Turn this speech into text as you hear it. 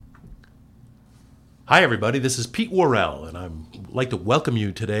Hi, everybody. This is Pete Worrell, and I'd like to welcome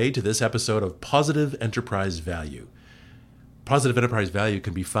you today to this episode of Positive Enterprise Value. Positive Enterprise Value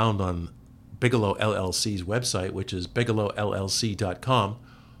can be found on Bigelow LLC's website, which is bigelowllc.com,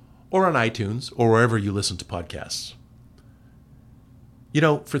 or on iTunes, or wherever you listen to podcasts. You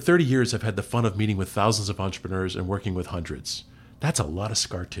know, for 30 years, I've had the fun of meeting with thousands of entrepreneurs and working with hundreds. That's a lot of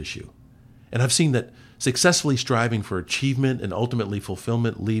scar tissue. And I've seen that successfully striving for achievement and ultimately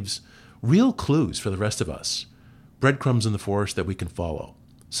fulfillment leaves real clues for the rest of us, breadcrumbs in the forest that we can follow.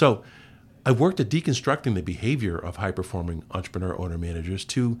 So I've worked at deconstructing the behavior of high-performing entrepreneur owner-managers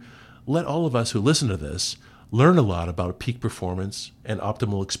to let all of us who listen to this learn a lot about peak performance and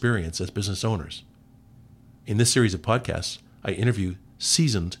optimal experience as business owners. In this series of podcasts, I interview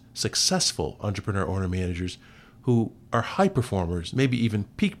seasoned, successful entrepreneur owner-managers who are high performers, maybe even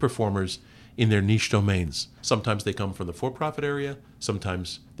peak performers in their niche domains. Sometimes they come from the for-profit area,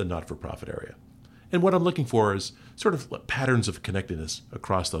 sometimes the not-for-profit area. And what I'm looking for is sort of patterns of connectedness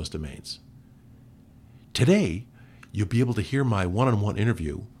across those domains. Today, you'll be able to hear my one-on-one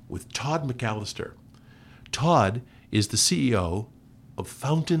interview with Todd McAllister. Todd is the CEO of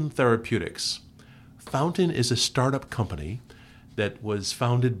Fountain Therapeutics. Fountain is a startup company that was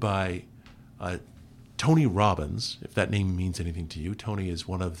founded by Tony Robbins, if that name means anything to you. Tony is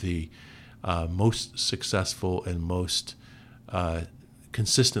one of the most successful and most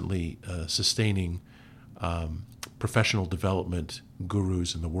consistently sustaining professional development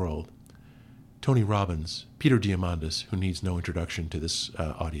gurus in the world. Tony Robbins, Peter Diamandis, who needs no introduction to this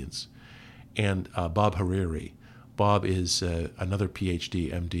audience, and Bob Hariri. Bob is another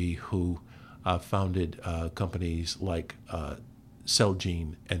PhD MD who founded companies like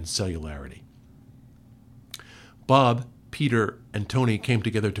Celgene and Cellularity. Bob, Peter, and Tony came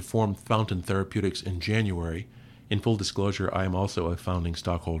together to form Fountain Therapeutics in January. In full disclosure, I am also a founding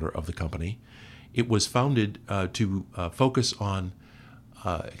stockholder of the company. It was founded to focus on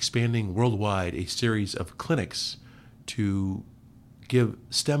expanding worldwide a series of clinics to give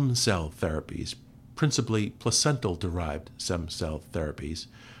stem cell therapies, principally placental-derived stem cell therapies,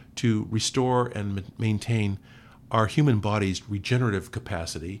 to restore and maintain our human body's regenerative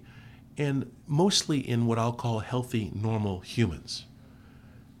capacity, and mostly in what I'll call healthy, normal humans.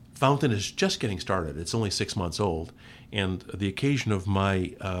 Fountain is just getting started. It's only 6 months old, and the occasion of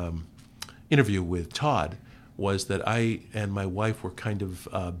my interview with Todd was that I and my wife were kind of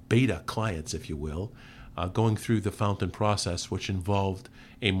beta clients, if you will, going through the Fountain process, which involved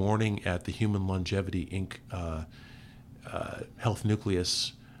a morning at the Human Longevity Inc. Health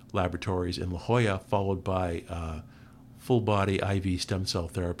Nucleus Laboratories in La Jolla, followed by full-body IV stem cell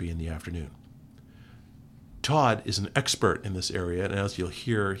therapy in the afternoon. Todd is an expert in this area, and as you'll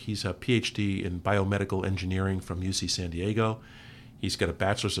hear, he's a PhD in biomedical engineering from UC San Diego. He's got a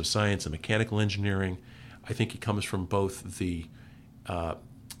Bachelor's of Science in Mechanical Engineering. I think he comes from both the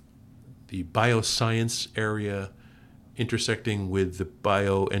bioscience area intersecting with the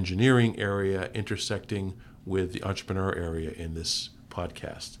bioengineering area, intersecting with the entrepreneur area in this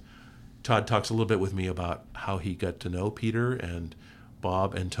podcast. Todd talks a little bit with me about how he got to know Peter and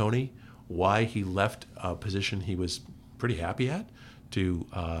Bob and Tony, why he left a position he was pretty happy at to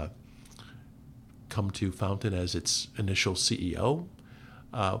come to Fountain as its initial CEO.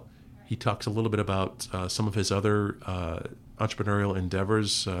 He talks a little bit about some of his other entrepreneurial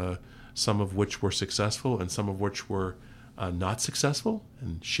endeavors, some of which were successful and some of which were not successful,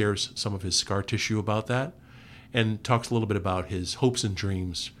 and shares some of his scar tissue about that, and talks a little bit about his hopes and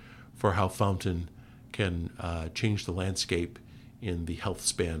dreams for how Fountain can change the landscape in the health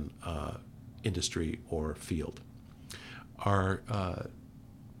span industry or field. Our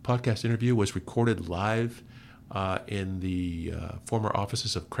podcast interview was recorded live in the former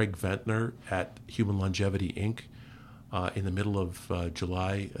offices of Craig Ventner at Human Longevity Inc. In the middle of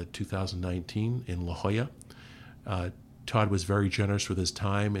July 2019 in La Jolla. Todd was very generous with his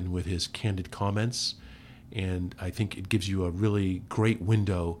time and with his candid comments, and I think it gives you a really great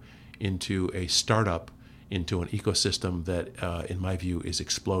window into a startup, into an ecosystem that, in my view, is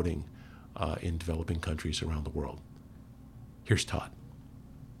exploding in developing countries around the world. Here's Todd.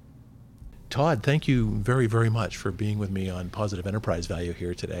 Todd, thank you very, very much for being with me on Positive Enterprise Value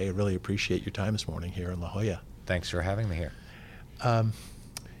here today. I really appreciate your time this morning here in La Jolla. Thanks for having me here.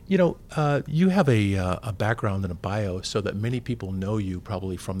 You have a background in a bio, so that many people know you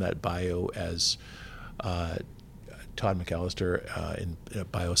probably from that bio as Todd McAllister in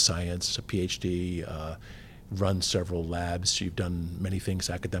bioscience, a PhD, run several labs. You've done many things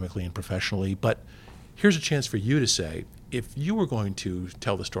academically and professionally. But here's a chance for you to say, if you were going to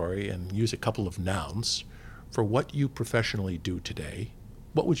tell the story and use a couple of nouns for what you professionally do today,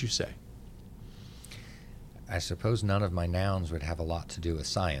 what would you say? I suppose none of my nouns would have a lot to do with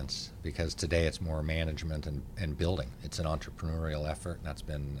science, because today it's more management and building. It's an entrepreneurial effort, and that's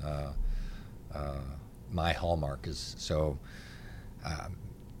been my hallmark.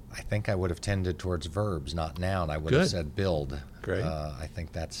 I think I would have tended towards verbs, not noun. I would have said build. Great. I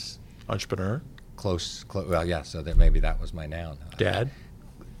think that's Entrepreneur. close. Well, yeah. So that maybe that was my noun. Dad.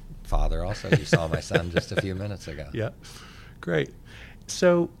 Father. Also, you saw my son just a few minutes ago. Yeah. Great.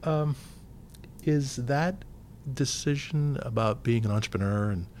 So, is that decision about being an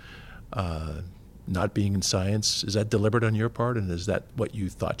entrepreneur and not being in science, is that deliberate on your part, and is that what you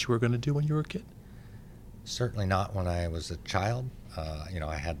thought you were going to do when you were a kid? Certainly not when I was a child.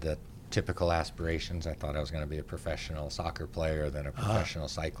 I had the typical aspirations. I thought I was going to be a professional soccer player, then a professional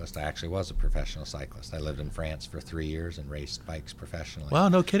cyclist. I actually was a professional cyclist. I lived in France for 3 years and raced bikes professionally. Wow,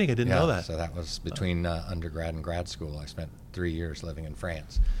 no kidding. I didn't know that. So that was between undergrad and grad school. I spent 3 years living in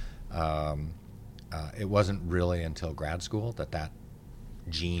France. It wasn't really until grad school that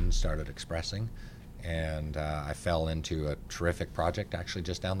gene started expressing. And I fell into a terrific project actually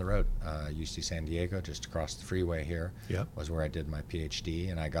just down the road. UC San Diego, just across the freeway here, was where I did my PhD.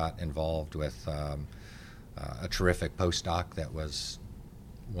 And I got involved with a terrific postdoc that was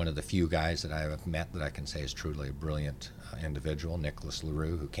one of the few guys that I have met that I can say is truly a brilliant individual, Nicholas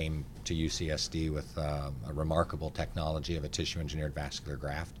LaRue, who came to UCSD with a remarkable technology of a tissue-engineered vascular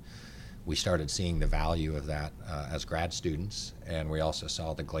graft. We started seeing the value of that as grad students, and we also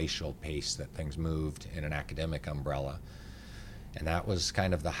saw the glacial pace that things moved in an academic umbrella. And that was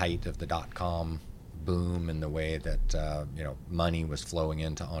kind of the height of the dot-com boom and the way that money was flowing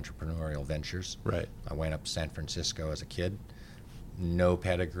into entrepreneurial ventures. Right. I went up to San Francisco as a kid, no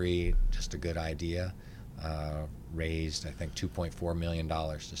pedigree, just a good idea. Raised, I think, $2.4 million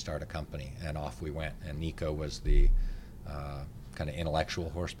to start a company, and off we went. And Nico was the kind of intellectual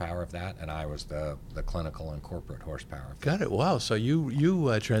horsepower of that, and I was the clinical and corporate horsepower of that. Got it. Wow. So you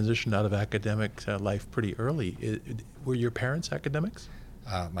transitioned out of academic life pretty early. Were your parents academics?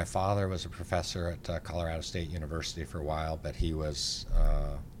 My father was a professor at Colorado State University for a while, but he was,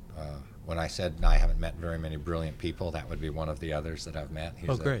 when I said I haven't met very many brilliant people, that would be one of the others that I've met. He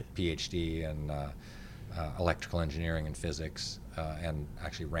was a PhD in electrical engineering and physics, and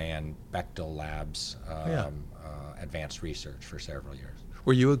actually ran Bechtel Labs advanced research for several years.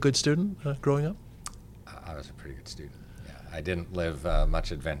 Were you a good student growing up? I was a pretty good student. Yeah, I didn't live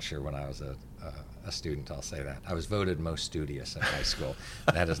much adventure when I was a student, I'll say that. I was voted most studious in high school.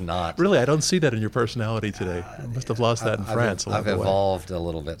 That is not... Really? I don't see that in your personality today. You must have lost that in France. I've evolved a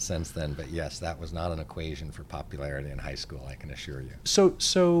little bit since then, but yes, that was not an equation for popularity in high school, I can assure you.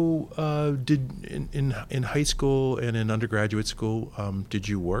 So did in high school and in undergraduate school, did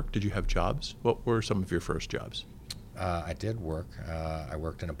you work? Did you have jobs? What were some of your first jobs? I did work. I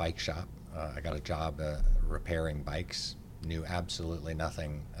worked in a bike shop. I got a job repairing bikes. Knew absolutely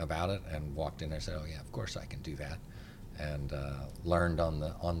nothing about it, and walked in there and said, "Oh yeah, of course I can do that," and learned on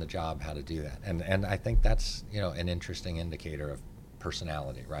the job how to do that. And I think that's an interesting indicator of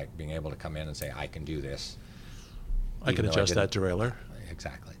personality, right? Being able to come in and say, "I can do this. I can adjust that derailleur."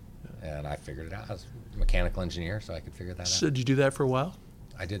 Exactly. And I figured it out. I was a mechanical engineer, so I could figure that out. So did you do that for a while?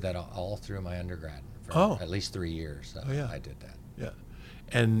 I did that all through my undergrad for at least 3 years. I did that. Yeah.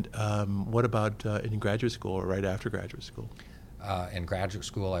 And what about in graduate school or right after graduate school? In graduate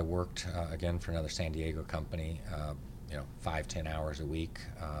school, I worked again for another San Diego company, 5-10 hours a week,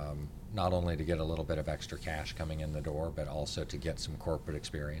 not only to get a little bit of extra cash coming in the door, but also to get some corporate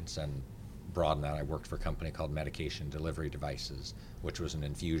experience and broaden that. I worked for a company called Medication Delivery Devices, which was an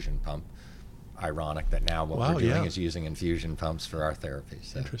infusion pump. Ironic that now what we're doing is using infusion pumps for our therapy.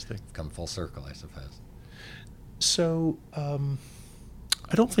 So interesting. Come full circle, I suppose. So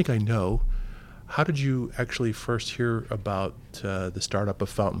I don't think I know. How did you actually first hear about the startup of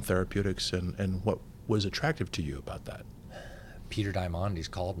Fountain Therapeutics, and what was attractive to you about that? Peter Diamandis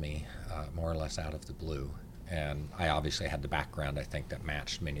called me more or less out of the blue, and I obviously had the background, I think, that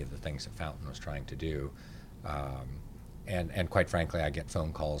matched many of the things that Fountain was trying to do. And quite frankly, I get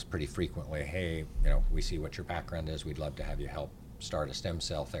phone calls pretty frequently. Hey, we see what your background is. We'd love to have you help start a stem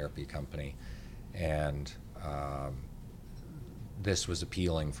cell therapy company. And this was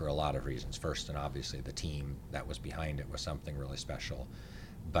appealing for a lot of reasons. First, and obviously the team that was behind it was something really special.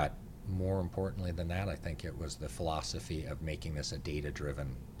 But more importantly than that, I think it was the philosophy of making this a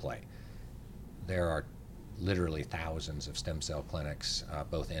data-driven play. There are literally thousands of stem cell clinics,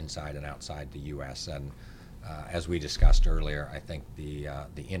 both inside and outside the U.S., and as we discussed earlier, I think the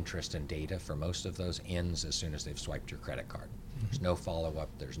interest in data for most of those ends as soon as they've swiped your credit card. Mm-hmm. There's no follow-up.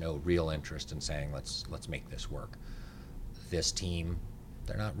 There's no real interest in saying, let's make this work. This team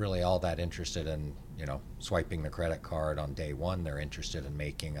they're not really all that interested in, swiping the credit card on day one. They're interested in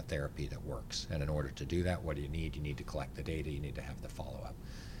making a therapy that works. And in order to do that, what do you need? You need to collect the data. You need to have the follow-up.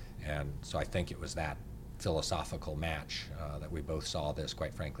 And so I think it was that philosophical match that we both saw this,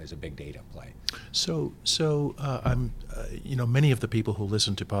 quite frankly, as a big data play. So I'm, many of the people who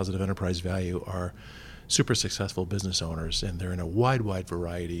listen to Positive Enterprise Value are super successful business owners, and they're in a wide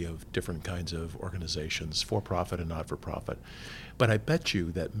variety of different kinds of organizations, for-profit and not-for-profit. But I bet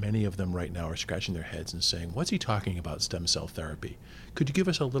you that many of them right now are scratching their heads and saying, what's he talking about stem cell therapy? Could you give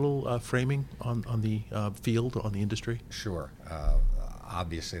us a little framing on the field, on the industry? Sure.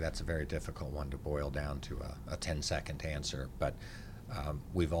 Obviously, that's a very difficult one to boil down to a 10-second answer, but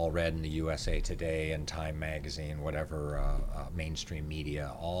we've all read in the USA Today and Time Magazine, whatever mainstream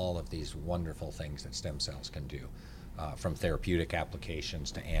media, all of these wonderful things that stem cells can do, from therapeutic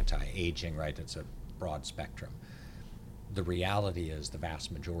applications to anti-aging, right? It's a broad spectrum. The reality is the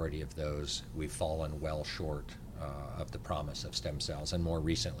vast majority of those, we've fallen well short of the promise of stem cells, and more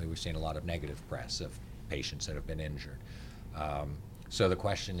recently we've seen a lot of negative press of patients that have been injured. So the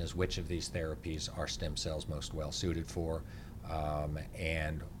question is, which of these therapies are stem cells most well suited for?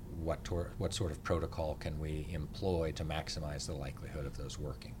 And what sort of protocol can we employ to maximize the likelihood of those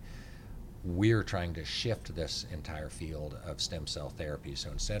working? We're trying to shift this entire field of stem cell therapy.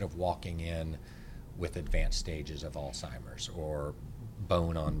 So instead of walking in with advanced stages of Alzheimer's or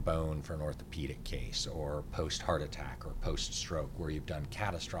bone on bone for an orthopedic case, or post-heart attack or post-stroke, where you've done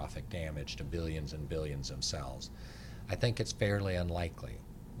catastrophic damage to billions and billions of cells, I think it's fairly unlikely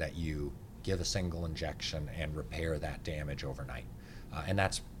that you give a single injection and repair that damage overnight. And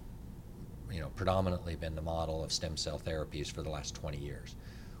that's predominantly been the model of stem cell therapies for the last 20 years.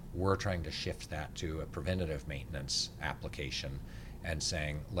 We're trying to shift that to a preventative maintenance application and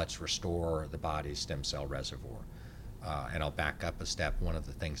saying, let's restore the body's stem cell reservoir. And I'll back up a step. One of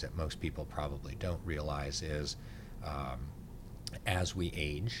the things that most people probably don't realize is as we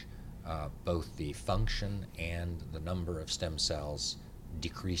age, both the function and the number of stem cells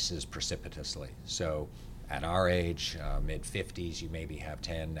decreases precipitously. So at our age, mid-50s, you maybe have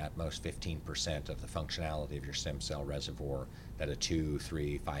 10, at most 15% of the functionality of your stem cell reservoir that a 2,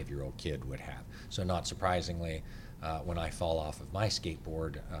 3, 5-year-old kid would have. So not surprisingly, when I fall off of my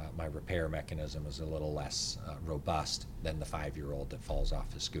skateboard, my repair mechanism is a little less robust than the 5-year-old that falls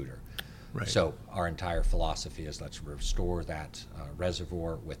off his scooter. Right. So our entire philosophy is, let's restore that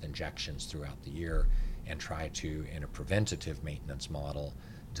reservoir with injections throughout the year and try to, in a preventative maintenance model,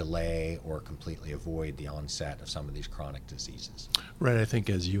 delay or completely avoid the onset of some of these chronic diseases. Right. I think,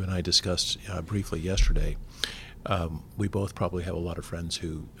 as you and I discussed briefly yesterday, we both probably have a lot of friends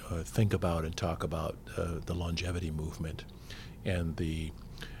who think about and talk about the longevity movement and the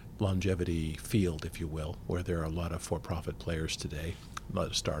longevity field, if you will, where there are a lot of for-profit players today, a lot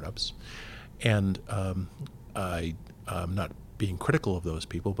of startups. And I'm not being critical of those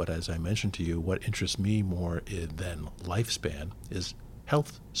people, but as I mentioned to you, what interests me more than lifespan is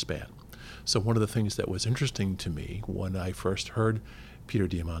health span. So one of the things that was interesting to me when I first heard Peter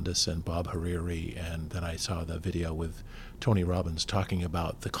Diamandis and Bob Hariri, and then I saw the video with Tony Robbins talking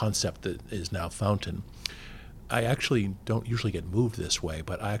about the concept that is now Fountain, I actually don't usually get moved this way,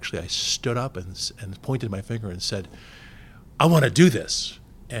 but I stood up and pointed my finger and said, I want to do this.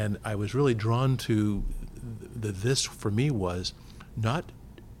 And I was really drawn to this for me was not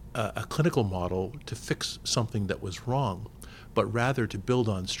a clinical model to fix something that was wrong, but rather to build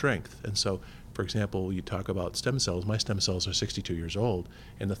on strength. And so, for example, you talk about stem cells. My stem cells are 62 years old,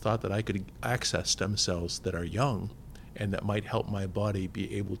 and the thought that I could access stem cells that are young and that might help my body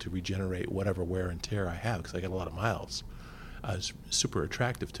be able to regenerate whatever wear and tear I have, because I got a lot of miles, is super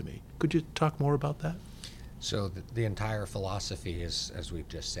attractive to me. Could you talk more about that? So the entire philosophy is, as we've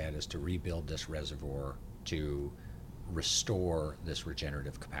just said, is to rebuild this reservoir, to restore this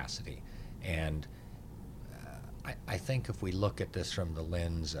regenerative capacity. And I think if we look at this from the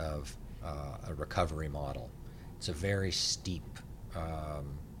lens of a recovery model, it's a very steep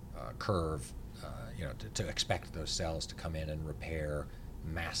curve, to expect those cells to come in and repair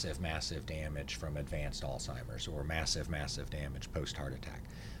massive damage from advanced Alzheimer's or massive damage post-heart attack.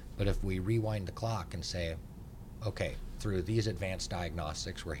 But if we rewind the clock and say, okay, through these advanced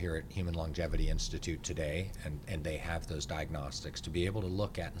diagnostics, we're here at Human Longevity Institute today, and they have those diagnostics to be able to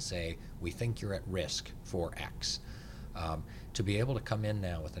look at and say, we think you're at risk for X. To be able to come in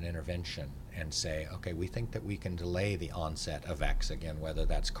now with an intervention and say, okay, we think that we can delay the onset of X, again, whether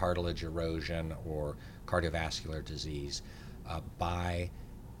that's cartilage erosion or cardiovascular disease, by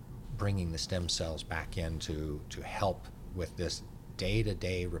bringing the stem cells back in to help with this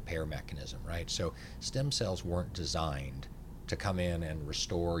day-to-day repair mechanism, right? So stem cells weren't designed to come in and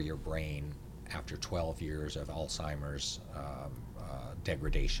restore your brain after 12 years of Alzheimer's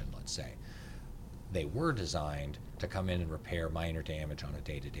degradation, let's say. They were designed to come in and repair minor damage on a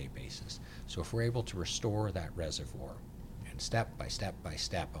day-to-day basis. So if we're able to restore that reservoir, and step by step by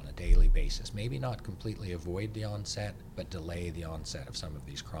step on a daily basis, maybe not completely avoid the onset, but delay the onset of some of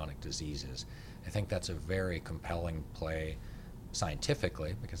these chronic diseases, I think that's a very compelling play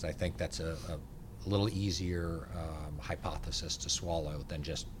scientifically, because I think that's a little easier hypothesis to swallow than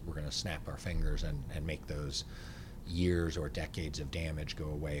just we're going to snap our fingers and make those years or decades of damage go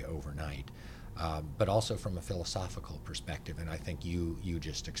away overnight. But also from a philosophical perspective, and I think you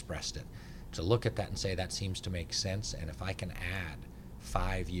just expressed it, to look at that and say that seems to make sense, and if I can add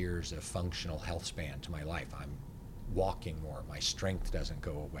 5 years of functional health span to my life, I'm walking more, my strength doesn't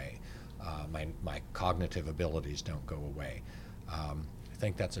go away, my cognitive abilities don't go away. I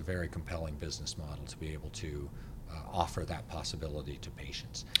think that's a very compelling business model to be able to offer that possibility to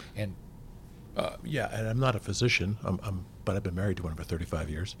patients. And yeah, and I'm not a physician, but I've been married to one for 35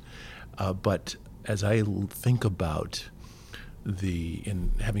 years. But as I think about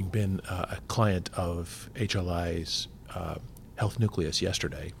in having been a client of HLI's Health Nucleus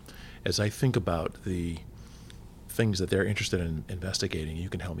yesterday, as I think about the things that they're interested in investigating, you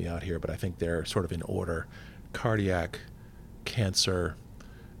can help me out here, but I think they're sort of in order: cardiac, cancer,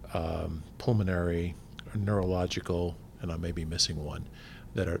 pulmonary, neurological, and I may be missing one,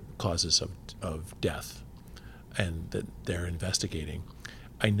 that are causes of death, and that they're investigating.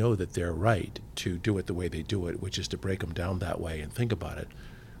 I know that they're right to do it the way they do it, which is to break them down that way and think about it.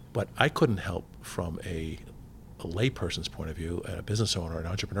 But I couldn't help from a layperson's point of view, a business owner, an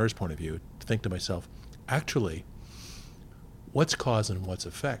entrepreneur's point of view, to think to myself, actually, what's cause and what's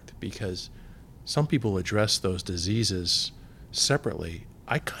effect? Because some people address those diseases separately.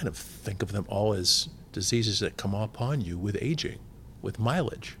 I kind of think of them all as diseases that come upon you with aging, with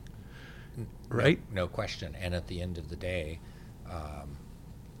mileage, right? No question. And at the end of the day,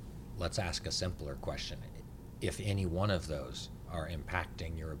 let's ask a simpler question. If any one of those are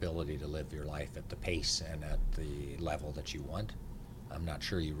impacting your ability to live your life at the pace and at the level that you want, I'm not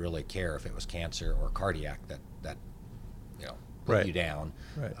sure you really care if it was cancer or cardiac that put Right. you down.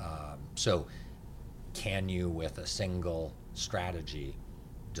 Right. So can you, with a single strategy,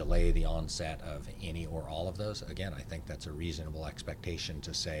 delay the onset of any or all of those? Again, I think that's a reasonable expectation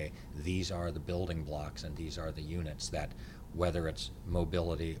to say these are the building blocks and these are the units that, whether it's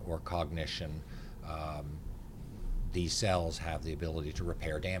mobility or cognition, these cells have the ability to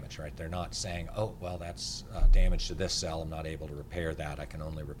repair damage, right? They're not saying, oh, well, that's damage to this cell, I'm not able to repair that, I can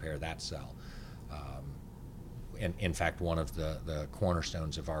only repair that cell. In fact, one of the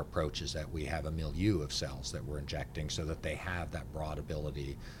cornerstones of our approach is that we have a milieu of cells that we're injecting so that they have that broad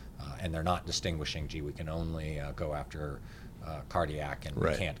ability, and they're not distinguishing, gee, we can only go after cardiac and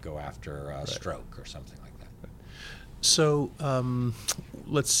Right. we can't go after stroke or something like that. So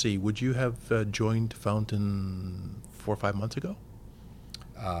let's see, would you have joined Fountain 4 or 5 months ago?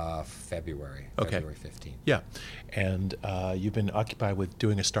 February Okay. February 15th. Yeah, and you've been occupied with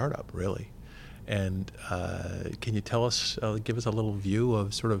doing a startup, really. And can you tell us, give us a little view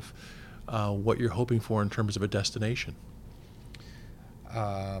of sort of what you're hoping for in terms of a destination?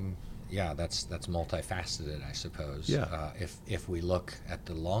 Yeah, that's multifaceted, I suppose. Yeah. If we look at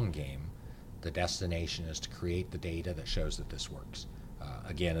the long game, the destination is to create the data that shows that this works.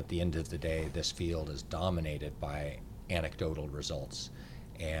 Again, at the end of the day, this field is dominated by anecdotal results.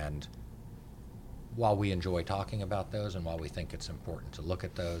 And while we enjoy talking about those and while we think it's important to look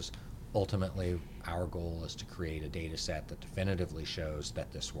at those, ultimately our goal is to create a data set that definitively shows that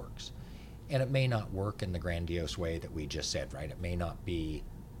this works. And it may not work in the grandiose way that we just said, right? It may not be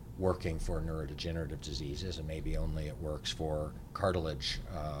working for neurodegenerative diseases, and maybe only it works for cartilage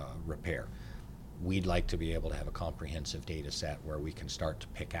repair. We'd like to be able to have a comprehensive data set where we can start to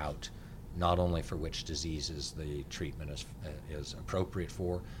pick out not only for which diseases the treatment is appropriate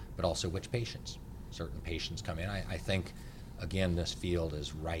for, but also which patients. Certain patients come in. I think, again, this field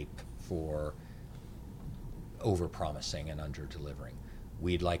is ripe for over-promising and under-delivering.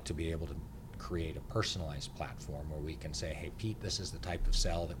 We'd like to be able to create a personalized platform where we can say, hey, Pete, this is the type of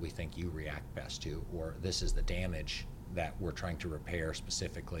cell that we think you react best to, or this is the damage that we're trying to repair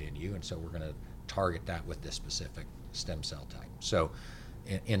specifically in you, and so we're going to target that with this specific stem cell type. So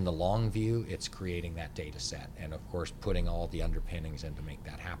in the long view, it's creating that data set, and of course putting all the underpinnings in to make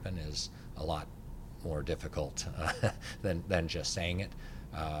that happen is a lot more difficult than just saying it.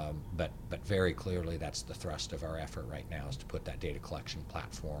 But very clearly that's the thrust of our effort right now, is to put that data collection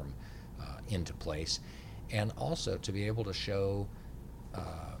platform into place, and also to be able to show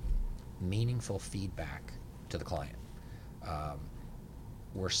meaningful feedback to the client.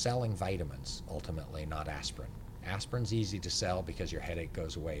 We're selling vitamins ultimately, not aspirin. Aspirin's easy to sell because your headache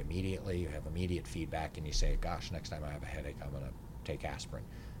goes away immediately. You have immediate feedback and you say, gosh, next time I have a headache, I'm going to take aspirin.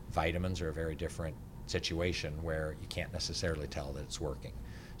 Vitamins are a very different situation where you can't necessarily tell that it's working.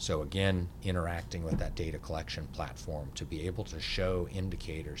 So again, interacting with that data collection platform to be able to show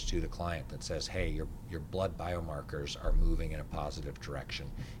indicators to the client that says, hey, your blood biomarkers are moving in a positive direction.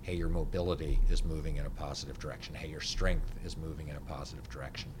 Hey, your mobility is moving in a positive direction. Hey, your strength is moving in a positive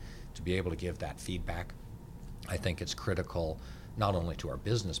direction. To be able to give that feedback, I think it's critical not only to our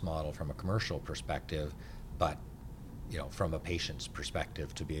business model from a commercial perspective, but from a patient's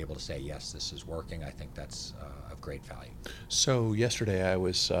perspective, to be able to say, yes, this is working. I think that's of great value. So yesterday I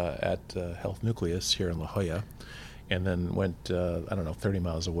was at Health Nucleus here in La Jolla, and then went, 30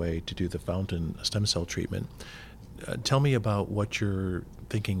 miles away to do the Fountain stem cell treatment. Tell me about what you're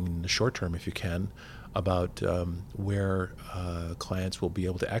thinking in the short term, if you can, about where clients will be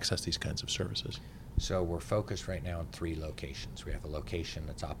able to access these kinds of services. So we're focused right now on 3 locations. We have a location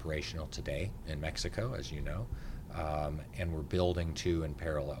that's operational today in Mexico, as you know. And we're building 2 in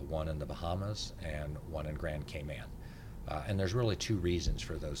parallel, one in the Bahamas and one in Grand Cayman. And there's really 2 reasons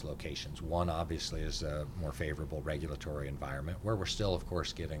for those locations. One, obviously, is a more favorable regulatory environment where we're still, of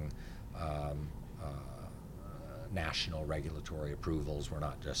course, getting national regulatory approvals. We're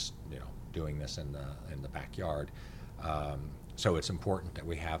not just doing this in the backyard. So it's important that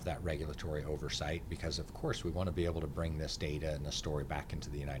we have that regulatory oversight because, of course, we want to be able to bring this data and this story back into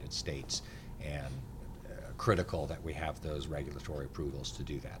the United States, and critical that we have those regulatory approvals to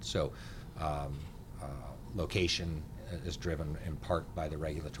do that. So location is driven in part by the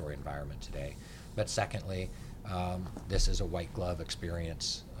regulatory environment today. But secondly, this is a white glove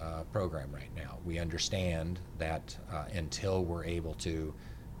experience program right now. We understand that until we're able to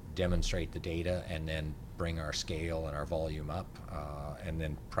demonstrate the data and then bring our scale and our volume up and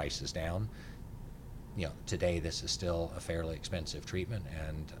then prices down, today this is still a fairly expensive treatment,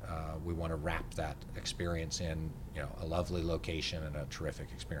 and we want to wrap that experience in a lovely location and a terrific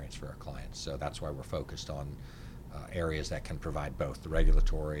experience for our clients. So that's why we're focused on areas that can provide both the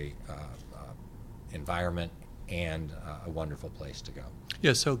regulatory environment and a wonderful place to go.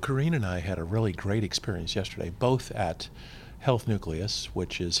 Yeah, so Corrine and I had a really great experience yesterday, both at Health Nucleus,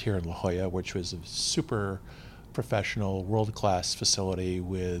 which is here in La Jolla, which was a super professional, world-class facility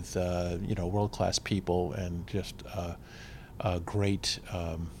with world-class people and just great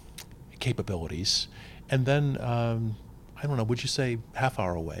capabilities. And then would you say half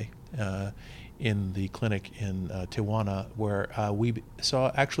hour away in the clinic in Tijuana, where we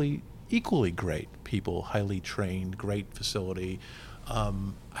saw actually equally great people, highly trained, great facility. I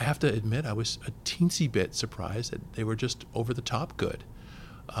have to admit, I was a teensy bit surprised that they were just over the top good.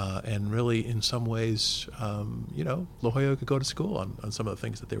 And really, in some ways, La Jolla could go to school on some of the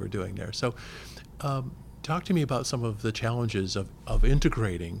things that they were doing there. So talk to me about some of the challenges of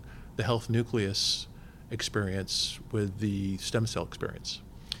integrating the Health Nucleus experience with the stem cell experience.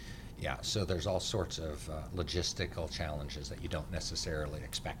 Yeah, so there's all sorts of logistical challenges that you don't necessarily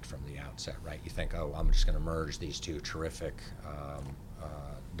expect from the outset, right? You think, oh, I'm just going to merge these 2 terrific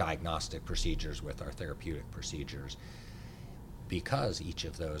diagnostic procedures with our therapeutic procedures. Because each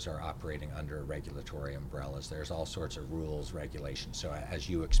of those are operating under regulatory umbrellas, there's all sorts of rules, regulations. So as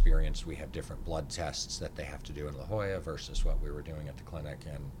you experienced, we have different blood tests that they have to do in La Jolla versus what we were doing at the clinic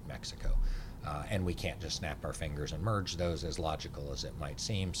in Mexico. And we can't just snap our fingers and merge those, as logical as it might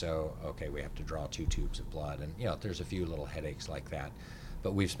seem. So, okay, we have to draw 2 tubes of blood. And, there's a few little headaches like that.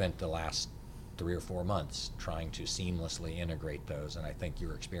 But we've spent the last 3 or 4 months trying to seamlessly integrate those. And I think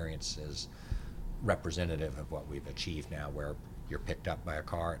your experience is representative of what we've achieved now, where you're picked up by a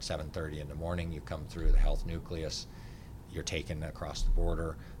car at 7:30 in the morning, you come through the Health Nucleus, you're taken across the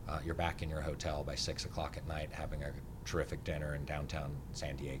border, you're back in your hotel by 6 o'clock at night having a terrific dinner in downtown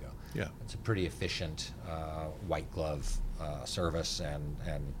San Diego. Yeah, it's a pretty efficient white glove service,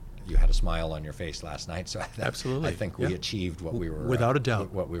 and you had a smile on your face last night. So absolutely, I think we achieved what we were without a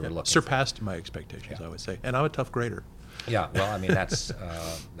doubt what we were looking surpassed for. My expectations, I would say, and I'm a tough grader. Yeah, well, I mean that's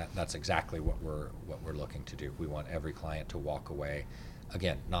exactly what we're looking to do. We want every client to walk away,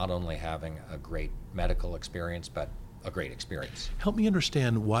 again, not only having a great medical experience, but a great experience. Help me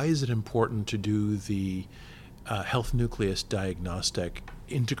understand, why is it important to do the Health Nucleus diagnostic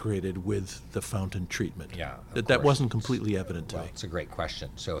integrated with the Fountain treatment? Yeah, that wasn't completely evident to me. It's a great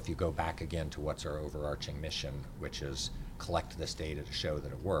question. So if you go back again to what's our overarching mission, which is collect this data to show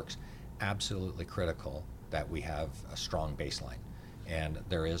that it works, absolutely critical that we have a strong baseline. And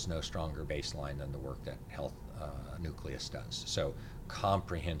there is no stronger baseline than the work that Health nucleus does. So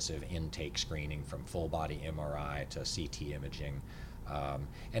comprehensive intake screening from full body MRI to CT imaging,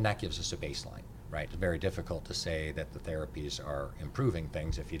 and that gives us a baseline, right? It's very difficult to say that the therapies are improving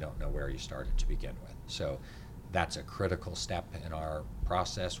things if you don't know where you started to begin with. So that's a critical step in our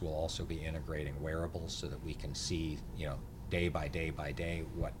process. We'll also be integrating wearables so that we can see, day by day,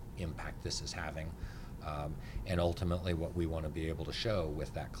 what impact this is having. And ultimately what we want to be able to show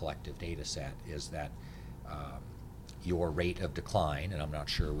with that collective data set is that your rate of decline, and I'm not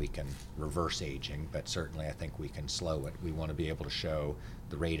sure we can reverse aging, but certainly I think we can slow it. We want to be able to show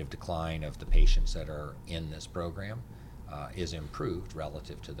the rate of decline of the patients that are in this program is improved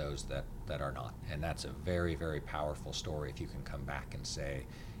relative to those that are not. And that's a very, very powerful story if you can come back and say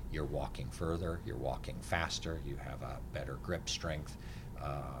you're walking further, you're walking faster, you have a better grip strength,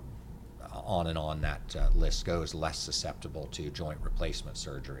 on and on that list goes, less susceptible to joint replacement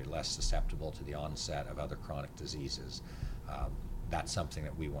surgery, less susceptible to the onset of other chronic diseases. That's something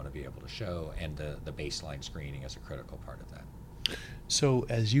that we want to be able to show, and the baseline screening is a critical part of that. So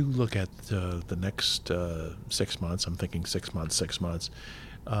as you look at the next 6 months, I'm thinking 6 months,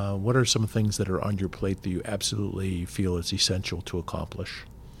 what are some things that are on your plate that you absolutely feel is essential to accomplish?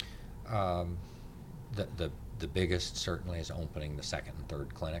 The biggest certainly is opening the second and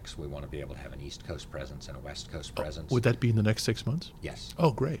third clinics. We want to be able to have an East Coast presence and a West Coast presence. Would that be in the next 6 months? Yes. Oh,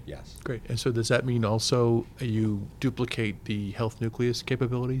 great. Yes. Great. And so does that mean also you duplicate the health nucleus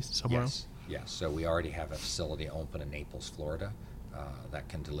capabilities somewhere else? Yes. So we already have a facility open in Naples, Florida, that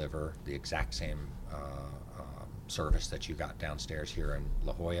can deliver the exact same service that you got downstairs here in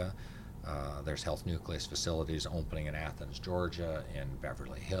La Jolla. There's health nucleus facilities opening in Athens, Georgia, in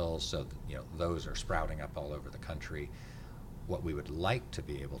Beverly Hills, so those are sprouting up all over the country. What we would like to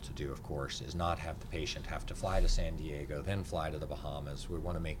be able to do, of course, is not have the patient have to fly to San Diego, then fly to the Bahamas. We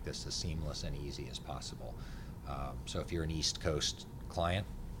want to make this as seamless and easy as possible. So if you're an East Coast client,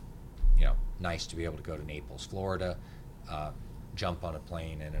 nice to be able to go to Naples, Florida, jump on a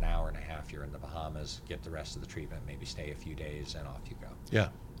plane in an hour and a half, you're in the Bahamas, get the rest of the treatment, maybe stay a few days, and off you go.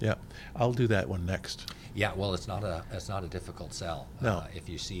 Yeah, I'll do that one next. Yeah, well, it's not a difficult sell. No. If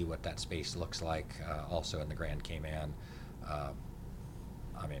you see what that space looks like, also in the Grand Cayman,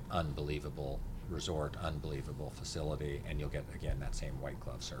 unbelievable resort, unbelievable facility, and you'll get, again, that same white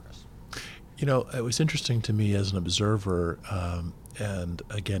glove service. It was interesting to me as an observer, and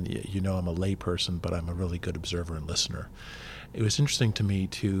again, I'm a lay person, but I'm a really good observer and listener. It was interesting to me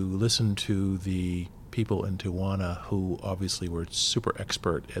to listen to the people in Tijuana who obviously were super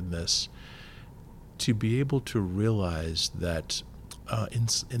expert in this, to be able to realize that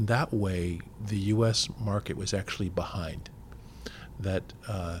in that way, the U.S. market was actually behind. That,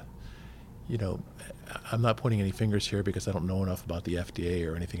 I'm not pointing any fingers here because I don't know enough about the FDA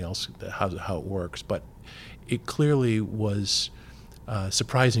or anything else, how it works, but it clearly was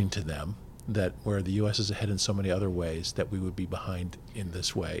surprising to them that where the U.S. is ahead in so many other ways, that we would be behind in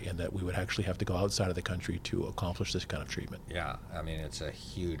this way, and that we would actually have to go outside of the country to accomplish this kind of treatment. Yeah, it's a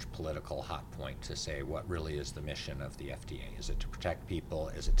huge political hot point to say what really is the mission of the FDA. Is it to protect people?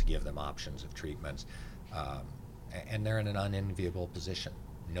 Is it to give them options of treatments? And they're in an unenviable position.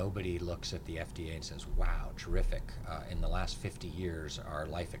 Nobody looks at the FDA and says, wow, terrific. In the last 50 years, our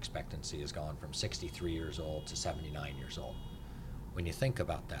life expectancy has gone from 63 years old to 79 years old. When you think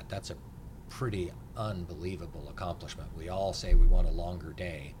about that, that's a pretty unbelievable accomplishment. We all say we want a longer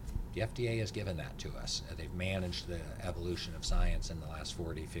day. The FDA has given that to us. They've managed the evolution of science in the last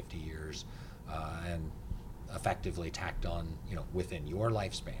 40, 50 years, and effectively tacked on, within your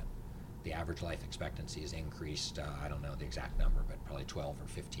lifespan, the average life expectancy has increased, I don't know the exact number, but probably 12 or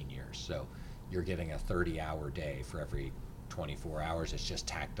 15 years. So you're getting a 30-hour day for every 24 hours. It's just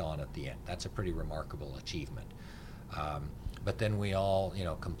tacked on at the end. That's a pretty remarkable achievement. But then we all,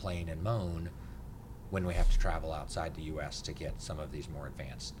 complain and moan when we have to travel outside the U.S. to get some of these more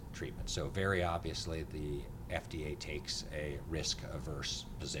advanced treatments. So very obviously the FDA takes a risk-averse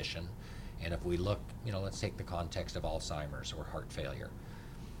position. And if we look, let's take the context of Alzheimer's or heart failure.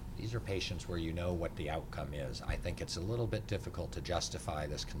 These are patients where you know what the outcome is. I think it's a little bit difficult to justify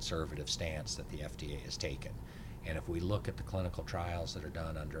this conservative stance that the FDA has taken. And if we look at the clinical trials that are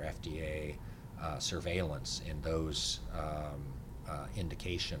done under FDA surveillance in those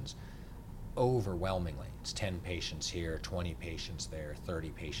indications, overwhelmingly, it's 10 patients here, 20 patients there, 30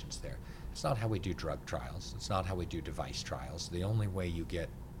 patients there. It's not how we do drug trials. It's not how we do device trials. The only way you get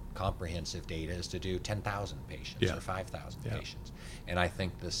comprehensive data is to do 10,000 patients or 5,000 patients. And I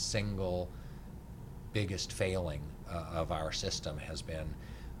think the single biggest failing of our system has been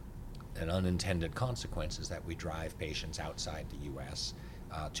an unintended consequence is that we drive patients outside the U.S.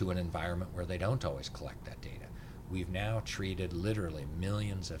 To an environment where they don't always collect that data. We've now treated literally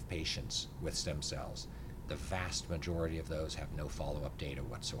millions of patients with stem cells. The vast majority of those have no follow-up data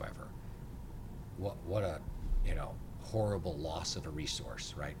whatsoever. What a horrible loss of a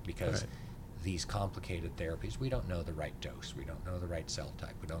resource, right? Because these complicated therapies, we don't know the right dose, we don't know the right cell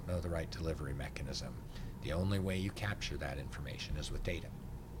type, we don't know the right delivery mechanism. The only way you capture that information is with data.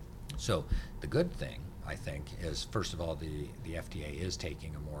 So the good thing, I think, is first of all, the FDA is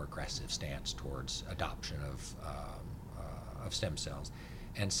taking a more aggressive stance towards adoption of stem cells.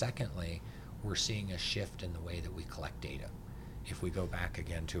 And secondly, we're seeing a shift in the way that we collect data. If we go back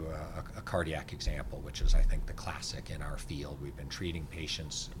again to a cardiac example, which is, I think, the classic in our field, we've been treating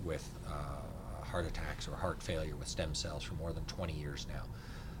patients with heart attacks or heart failure with stem cells for more than 20 years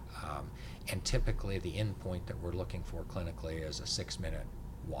now. And typically the endpoint that we're looking for clinically is a 6-minute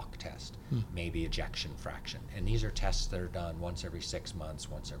walk test, maybe ejection fraction. And these are tests that are done once every 6 months,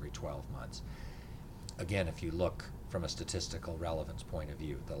 once every 12 months. Again, if you look from a statistical relevance point of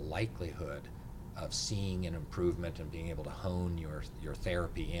view, the likelihood of seeing an improvement and being able to hone your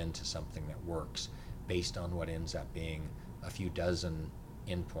therapy into something that works based on what ends up being a few dozen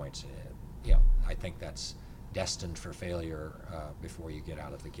endpoints, I think that's destined for failure before you get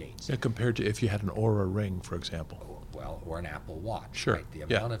out of the gates. Yeah, compared to if you had an Oura Ring, for example. Well, or an Apple Watch. Sure. Right? The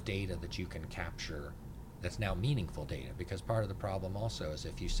amount of data that you can capture that's now meaningful data, because part of the problem also is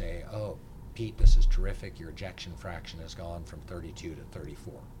if you say, oh, Pete, this is terrific, your ejection fraction has gone from 32 to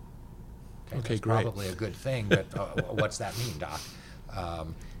 34. Okay, that's great. Probably a good thing, but what's that mean, Doc?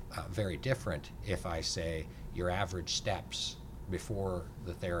 Very different if I say your average steps before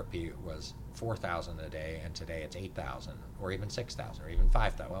the therapy was 4,000 a day, and today it's 8,000, or even 6,000, or even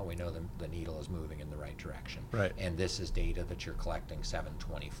 5,000. Well, we know the needle is moving in the right direction. Right. And this is data that you're collecting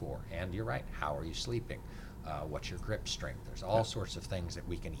 7/24. And you're right, how are you sleeping? What's your grip strength? There's all sorts of things that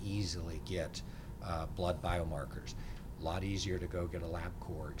we can easily get blood biomarkers. A lot easier to go get a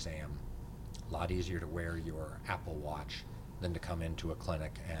LabCorp exam, a lot easier to wear your Apple Watch than to come into a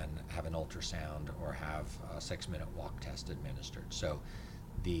clinic and have an ultrasound or have a 6-minute walk test administered. So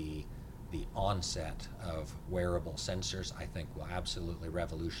the onset of wearable sensors, I think, will absolutely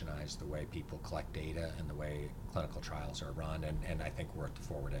revolutionize the way people collect data and the way clinical trials are run, and I think we're at the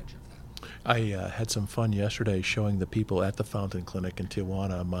forward edge of that. I had some fun yesterday showing the people at the Fountain Clinic in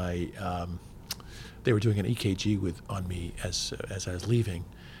Tijuana they were doing an EKG on me as I was leaving,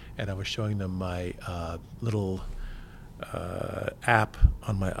 and I was showing them my little app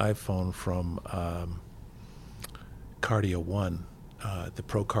on my iPhone from Cardia One, the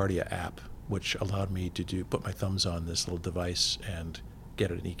ProCardia app, which allowed me to put my thumbs on this little device and get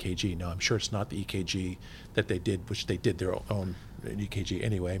an EKG. Now, I'm sure it's not the EKG that they did, which they did their own EKG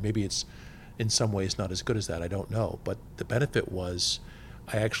anyway. Maybe it's in some ways not as good as that. I don't know. But the benefit was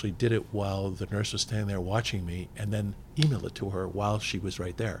I actually did it while the nurse was standing there watching me, and then emailed it to her while she was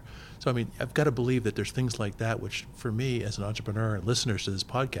right there. So, I mean, I've got to believe that there's things like that, which for me as an entrepreneur and listeners to this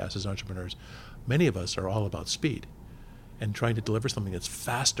podcast as entrepreneurs, many of us are all about speed and trying to deliver something that's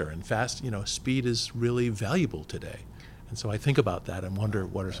faster. And speed is really valuable today. And so I think about that and wonder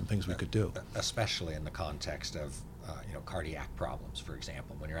what are some things we could do. Especially in the context of cardiac problems, for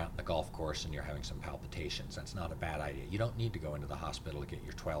example. When you're out in the golf course and you're having some palpitations, that's not a bad idea. You don't need to go into the hospital to get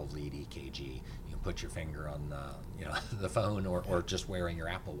your 12-lead EKG. You can put your finger on the phone or just wearing your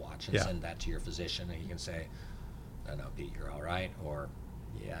Apple Watch and send that to your physician, and you can say, no, Pete, you're all right, or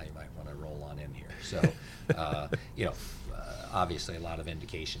yeah, you might want to roll on in here. So, obviously a lot of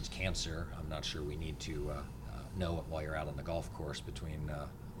indications. Cancer, I'm not sure we need to know it while you're out on the golf course between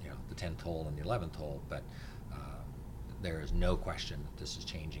the 10th hole and the 11th hole, but there is no question that this is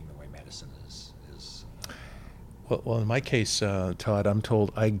changing the way medicine is. Well, in my case, Todd, I'm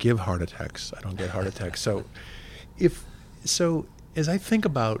told I give heart attacks. I don't get heart attacks. So, as I think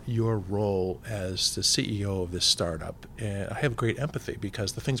about your role as the CEO of this startup, I have great empathy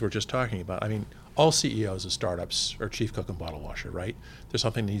because the things we're just talking about, I mean, all CEOs of startups are chief cook and bottle washer, right? There's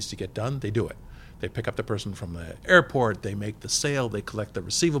something that needs to get done, they do it. They pick up the person from the airport, they make the sale, they collect the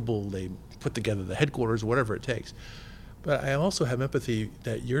receivable, they put together the headquarters, whatever it takes. But I also have empathy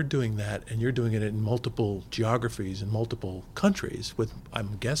that you're doing that, and you're doing it in multiple geographies and multiple countries with,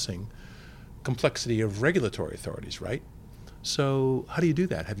 I'm guessing, complexity of regulatory authorities, right? So how do you do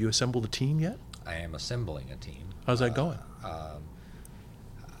that? Have you assembled a team yet? I am assembling a team. How's that going?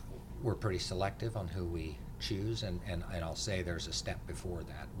 We're pretty selective on who we choose, and I'll say there's a step before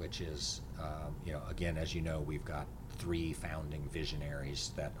that, which is, again, as you know, we've got 3 founding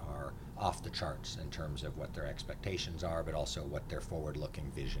visionaries that are off the charts in terms of what their expectations are, but also what their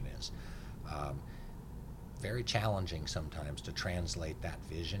forward-looking vision is. very challenging sometimes to translate that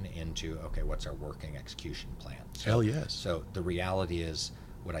vision into, okay, what's our working execution plan? So, Hell yes. So the reality is,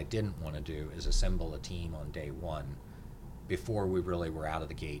 what I didn't want to do is assemble a team on day one before we really were out of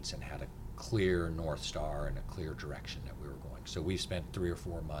the gates and had a clear North Star and a clear direction that we were going. So we've spent 3 or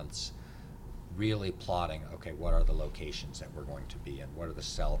 4 months really plotting, okay, what are the locations that we're going to be in? What are the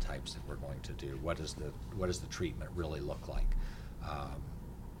cell types that we're going to do? What does the treatment really look like?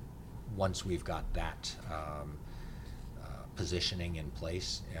 Once we've got that positioning in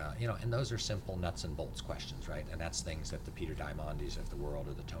place, and those are simple nuts and bolts questions, right? And that's things that the Peter Diamandis of the world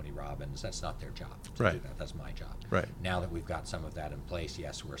or the Tony Robbins, that's not their job to Right. do that. That's my job. Right. Now that we've got some of that in place,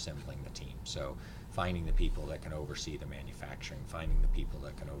 yes, we're assembling the team. So finding the people that can oversee the manufacturing, finding the people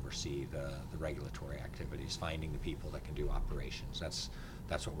that can oversee the regulatory activities, finding the people that can do operations.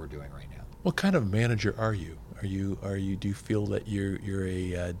 That's what we're doing right now. What kind of manager are you? Do you feel that you're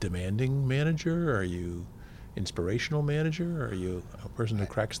a demanding manager? Are you inspirational manager? Are you a person who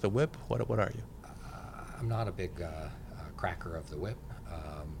cracks the whip? What are you? I'm not a big cracker of the whip.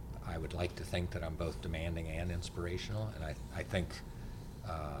 I would like to think that I'm both demanding and inspirational, and I think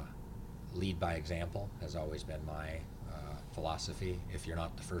lead by example has always been my philosophy. If you're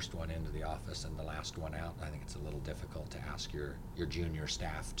not the first one into the office and the last one out, I think it's a little difficult to ask your junior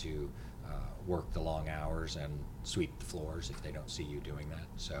staff to work the long hours and sweep the floors if they don't see you doing that.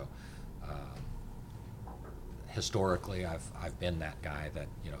 So historically, I've been that guy that,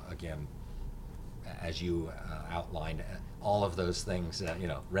 again, as you outlined, all of those things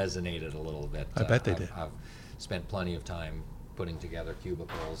resonated a little bit. I bet they did. I've spent plenty of time putting together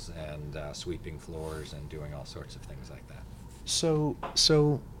cubicles and sweeping floors and doing all sorts of things like that. So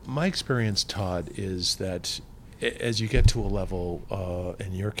my experience, Todd, is that as you get to a level,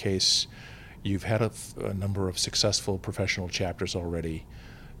 in your case, you've had a number of successful professional chapters already.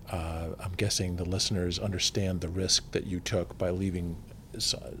 I'm guessing the listeners understand the risk that you took by leaving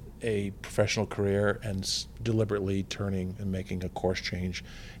a professional career and deliberately turning and making a course change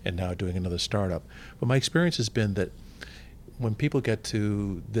and now doing another startup. But my experience has been that when people get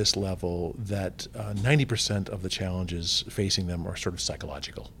to this level, that 90% of the challenges facing them are sort of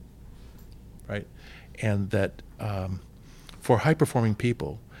psychological, right? And that for high-performing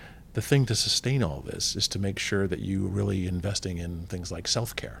people, the thing to sustain all this is to make sure that you're really investing in things like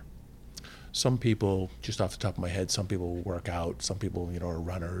self-care. Some people, just off the top of my head, some people work out, some people are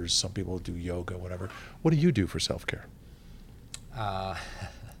runners, some people do yoga, whatever. What do you do for self-care? I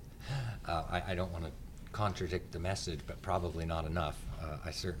don't want to contradict the message, but probably not enough.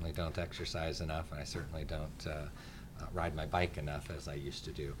 I certainly don't exercise enough, and I certainly don't ride my bike enough as I used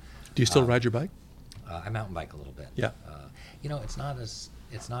to do. Do you still ride your bike? I mountain bike a little bit. Yeah.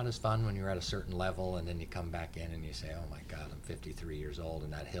 It's not as fun when you're at a certain level and then you come back in and you say, oh my God, I'm 53 years old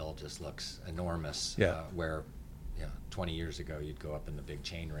and that hill just looks enormous. Yeah. Where 20 years ago you'd go up in the big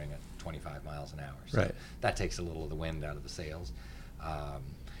chain ring at 25 miles an hour. So Right. that takes a little of the wind out of the sails.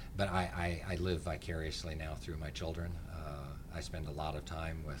 But I live vicariously now through my children. I spend a lot of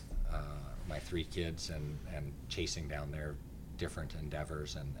time with my 3 kids and chasing down their different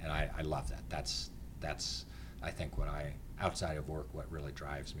endeavors, and I love that. That's I think outside of work, what really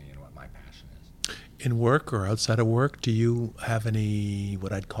drives me and what my passion is. In work or outside of work, do you have any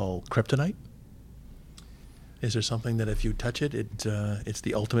what I'd call kryptonite? Is there something that if you touch it, it's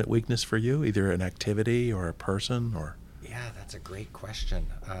the ultimate weakness for you, either an activity or a person or? Yeah, that's a great question.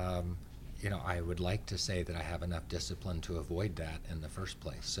 I would like to say that I have enough discipline to avoid that in the first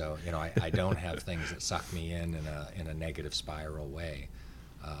place. So, I don't have things that suck me in a negative spiral way.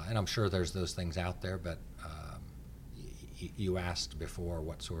 And I'm sure there's those things out there, but you asked before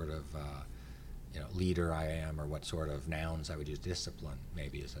what sort of leader I am or what sort of nouns I would use. Discipline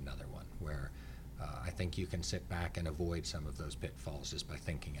maybe is another one where I think you can sit back and avoid some of those pitfalls just by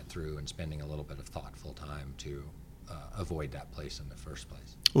thinking it through and spending a little bit of thoughtful time to avoid that place in the first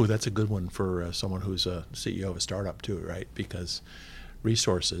place. Oh, that's a good one for someone who's a CEO of a startup too, right? Because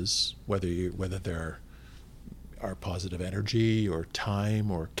resources, whether they're our positive energy or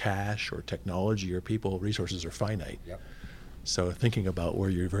time or cash or technology or people, resources are finite. Yep. So thinking about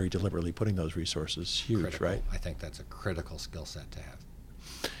where you're very deliberately putting those resources is huge, Critical. right? I think that's a critical skill set to have.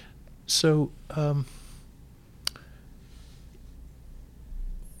 So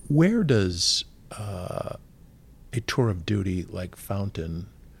where does a tour of duty like Fountain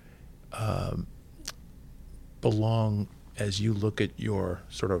belong as you look at your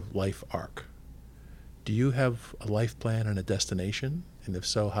sort of life arc? Do you have a life plan and a destination? And if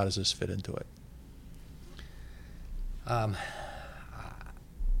so, how does this fit into it?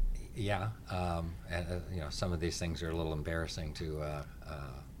 Yeah, and some of these things are a little embarrassing to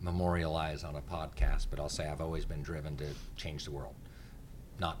memorialize on a podcast, but I'll say I've always been driven to change the world,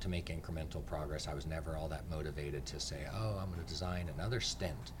 not to make incremental progress. I was never all that motivated to say, oh, I'm going to design another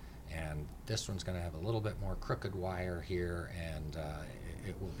stent, and this one's going to have a little bit more crooked wire here, and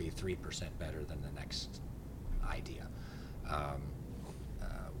it will be 3% better than the next idea.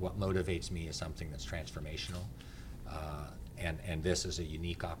 What motivates me is something that's transformational, and this is a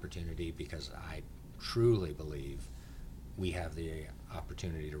unique opportunity because I truly believe we have the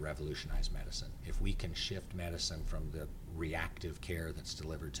opportunity to revolutionize medicine. If we can shift medicine from the reactive care that's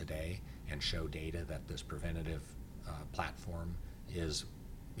delivered today and show data that this preventative platform is,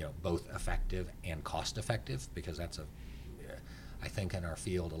 both effective and cost effective, because I think in our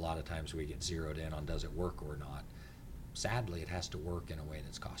field a lot of times we get zeroed in on does it work or not. Sadly, it has to work in a way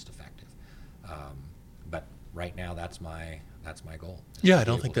that's cost effective. But right now, that's my goal. Yeah, I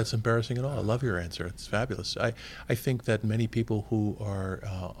don't think that's embarrassing at all. I love your answer. It's fabulous. I think that many people who are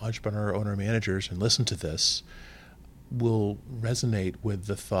entrepreneur, owner, managers and listen to this will resonate with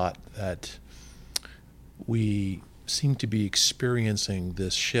the thought that we seem to be experiencing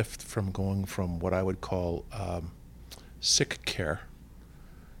this shift from going from what I would call sick care,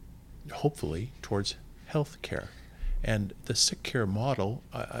 hopefully, towards health care. And the sick care model,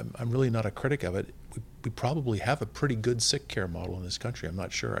 I'm really not a critic of it. We probably have a pretty good sick care model in this country. I'm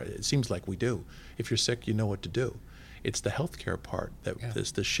not sure. It seems like we do. If you're sick, you know what to do. It's the healthcare part that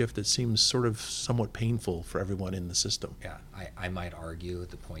is the shift that seems sort of somewhat painful for everyone in the system. Yeah, I might argue at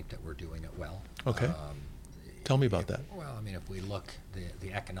the point that we're doing it well. Okay. Tell me about that. Well, I mean, if we look,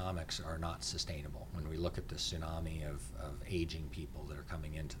 the economics are not sustainable. When we look at the tsunami of aging people that are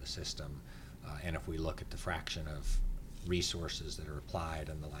coming into the system, and if we look at the fraction of resources that are applied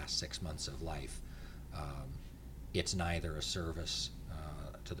in the last 6 months of life, it's neither a service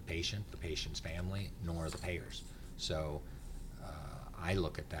to the patient's family, nor the payers. So I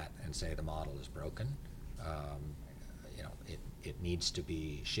look at that and say the model is broken. It needs to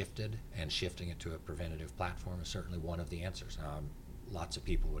be shifted, and shifting it to a preventative platform is certainly one of the answers. Lots of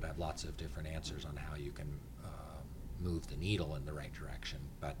people would have lots of different answers on how you can move the needle in the right direction,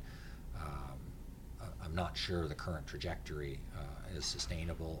 but I'm not sure the current trajectory is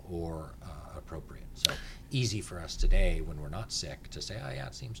sustainable or appropriate. So easy for us today when we're not sick to say, oh yeah,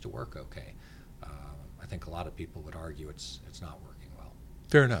 it seems to work okay. I think a lot of people would argue it's not working well.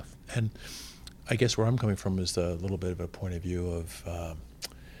 Fair enough. And I guess where I'm coming from is a little bit of a point of view of,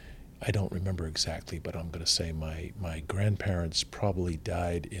 I don't remember exactly, but I'm going to say my grandparents probably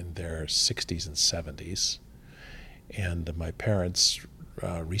died in their 60s and 70s. And my parents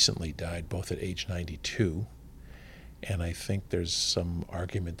recently died both at age 92. And I think there's some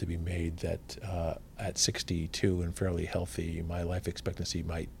argument to be made that at 62 and fairly healthy, my life expectancy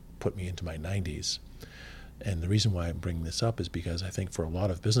might put me into my 90s. And the reason why I'm bringing this up is because I think for a lot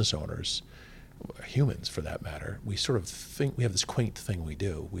of business owners, humans for that matter, we sort of think we have this quaint thing we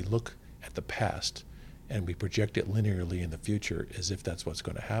do. We look at the past and we project it linearly in the future as if that's what's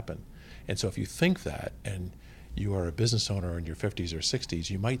going to happen. And so if you think that and you are a business owner in your 50s or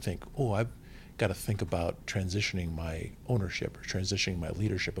 60s, you might think, oh, I've got to think about transitioning my ownership or transitioning my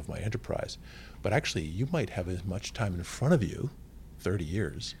leadership of my enterprise. But actually, you might have as much time in front of you, 30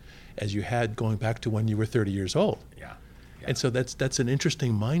 years, as you had going back to when you were 30 years old. Yeah. And so that's an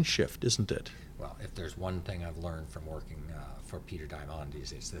interesting mind shift, isn't it? Well, if there's one thing I've learned from working for Peter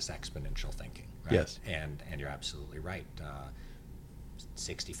Diamandis, it's this exponential thinking. Right? Yes. And you're absolutely right.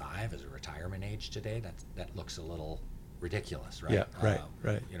 65 is a retirement age today. That looks a little ridiculous, right? Yeah,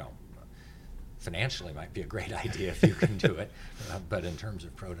 right. Financially might be a great idea if you can do it, but in terms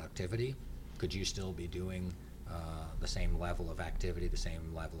of productivity, could you still be doing the same level of activity, the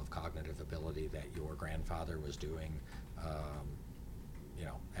same level of cognitive ability that your grandfather was doing?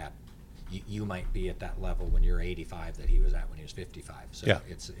 You might be at that level when you're 85 that he was at when he was 55. So yeah.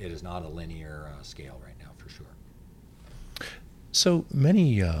 It is not a linear scale right now, for sure. So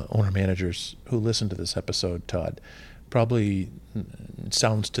many owner-managers who listen to this episode, Todd, probably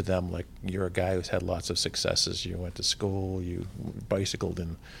sounds to them like you're a guy who's had lots of successes. You went to school, you bicycled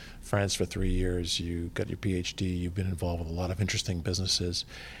in France for 3 years, you got your PhD, you've been involved with a lot of interesting businesses.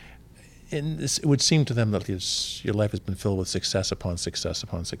 And it would seem to them that your life has been filled with success upon success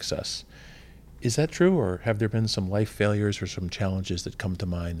upon success. Is that true, or have there been some life failures or some challenges that come to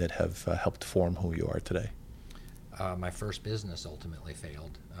mind that have helped form who you are today? My first business ultimately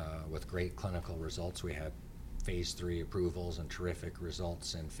failed with great clinical results. We had phase 3 approvals and terrific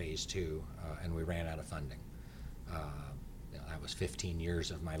results in phase 2, and we ran out of funding. That was 15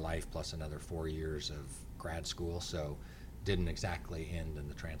 years of my life plus another 4 years of grad school, so didn't exactly end in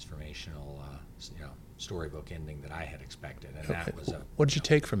the transformational storybook ending that I had expected, and that was a. What did you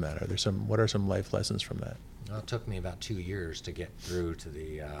take from that? What are some life lessons from that? Well, it took me about 2 years to get through to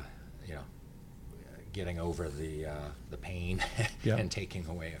the, getting over the pain Yeah. and taking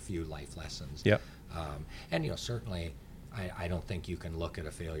away a few life lessons. Yeah. And certainly, I don't think you can look at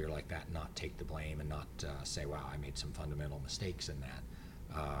a failure like that and not take the blame and not say, "Wow, I made some fundamental mistakes in that."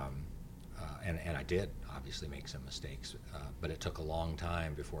 And I did obviously make some mistakes, but it took a long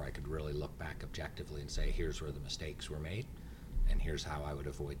time before I could really look back objectively and say, "Here's where the mistakes were made, and here's how I would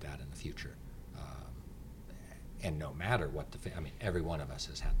avoid that in the future." And no matter what every one of us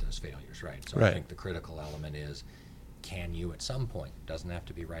has had those failures, right? So Right. I think the critical element is, can you at some point, doesn't have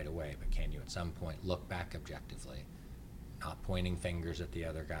to be right away, but can you at some point look back objectively, not pointing fingers at the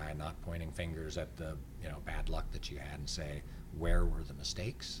other guy, not pointing fingers at the bad luck that you had, and say, where were the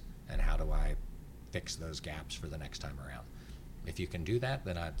mistakes and how do I fix those gaps for the next time around? If you can do that,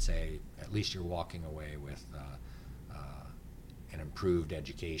 then I'd say at least you're walking away with an improved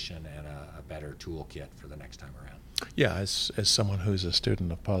education and a better toolkit for the next time around. Yeah, as someone who's a student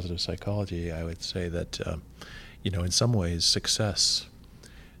of positive psychology, I would say that, in some ways, success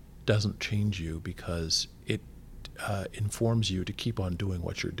doesn't change you because it informs you to keep on doing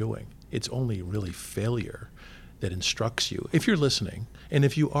what you're doing. It's only really failure that instructs you, if you're listening, and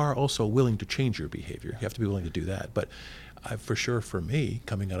if you are also willing to change your behavior. You have to be willing to do that. But for sure, for me,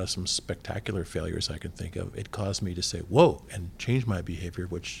 coming out of some spectacular failures I can think of, it caused me to say, whoa, and change my behavior,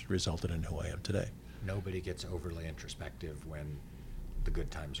 which resulted in who I am today. Nobody gets overly introspective when the good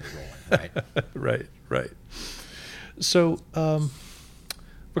times are rolling, right? Right. So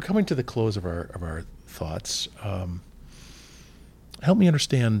we're coming to the close of our thoughts. Help me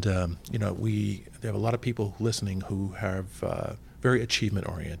understand, we have a lot of people listening who have very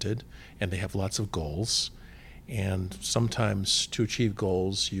achievement-oriented, and they have lots of goals. And sometimes to achieve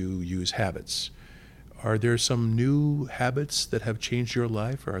goals, you use habits. Are there some new habits that have changed your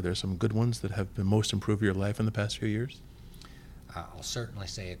life, or are there some good ones that have been most improved your life in the past few years? I'll certainly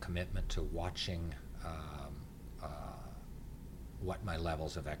say a commitment to watching what my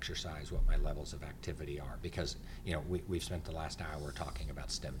levels of exercise, what my levels of activity are, because we've spent the last hour talking about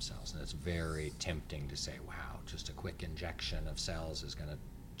stem cells, and it's very tempting to say, wow, just a quick injection of cells is going to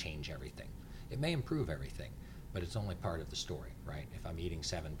change everything. It may improve everything, but it's only part of the story, right? If I'm eating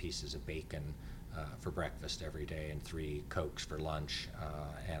 7 pieces of bacon for breakfast every day and 3 Cokes for lunch,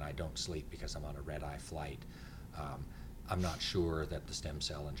 and I don't sleep because I'm on a red-eye flight, I'm not sure that the stem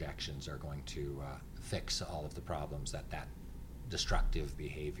cell injections are going to fix all of the problems that destructive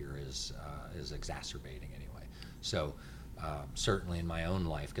behavior is exacerbating anyway. So certainly in my own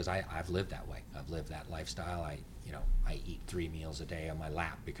life, because I've lived that way. I've lived that lifestyle. I eat 3 meals a day on my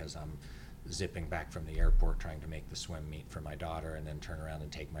lap because I'm zipping back from the airport trying to make the swim meet for my daughter and then turn around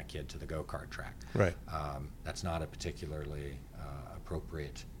and take my kid to the go-kart track. Right. That's not a particularly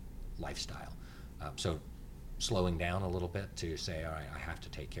appropriate lifestyle. So slowing down a little bit to say, all right, I have to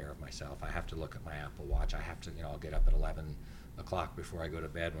take care of myself. I have to look at my Apple Watch. I have to, I'll get up at 11 o'clock before I go to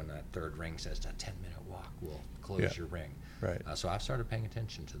bed when that third ring says a 10-minute walk will close your ring. Right. So I've started paying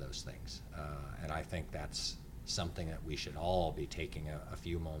attention to those things. And I think that's something that we should all be taking a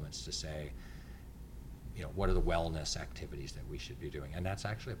few moments to say, what are the wellness activities that we should be doing? And that's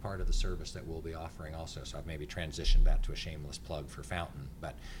actually a part of the service that we'll be offering also. So I've maybe transitioned that to a shameless plug for Fountain,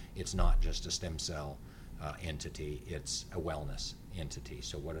 but it's not just a stem cell entity, it's a wellness entity.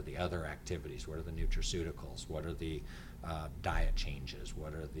 So what are the other activities? What are the nutraceuticals? What are the diet changes?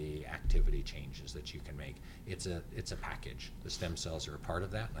 What are the activity changes that you can make? It's a package. The stem cells are a part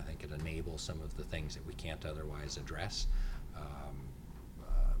of that, and I think it enables some of the things that we can't otherwise address.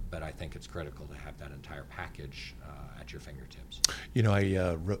 But I think it's critical to have that entire package at your fingertips.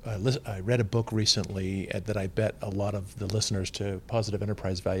 I read a book recently that I bet a lot of the listeners to Positive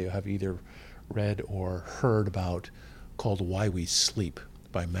Enterprise Value have either read or heard about, called Why We Sleep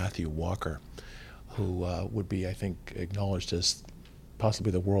by Matthew Walker, who would be, I think, acknowledged as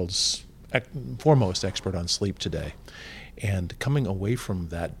possibly the world's foremost expert on sleep today. And coming away from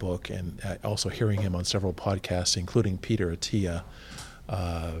that book and also hearing him on several podcasts, including Peter Attia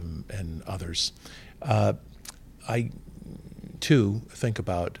and others, I too think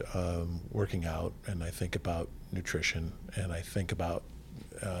about working out, and I think about nutrition, and I think about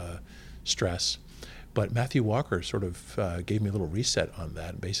stress. But Matthew Walker sort of gave me a little reset on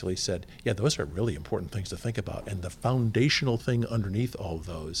that and basically said, yeah, those are really important things to think about. And the foundational thing underneath all of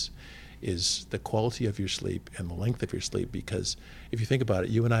those is the quality of your sleep and the length of your sleep. Because if you think about it,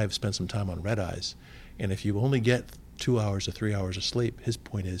 you and I have spent some time on red eyes. And if you only get 2 hours or 3 hours of sleep, his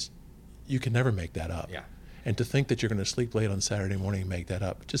point is you can never make that up. Yeah. And to think that you're going to sleep late on Saturday morning and make that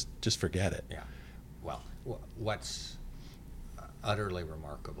up, just forget it. Yeah. Well, what's utterly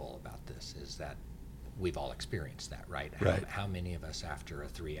remarkable about this is that we've all experienced that, right? Right. How many of us, after a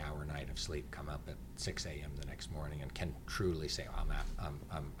 3-hour night of sleep, come up at 6 a.m. the next morning and can truly say, oh,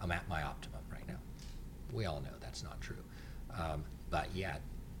 I'm at my optimum right now? We all know that's not true. But yet,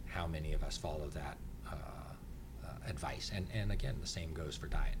 how many of us follow that advice? And again, the same goes for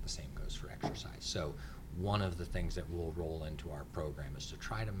diet, the same goes for exercise. So one of the things that we'll roll into our program is to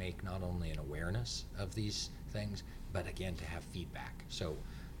try to make not only an awareness of these things, but again, to have feedback. So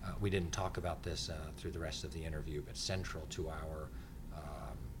we didn't talk about this through the rest of the interview, but central to our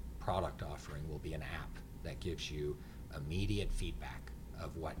product offering will be an app that gives you immediate feedback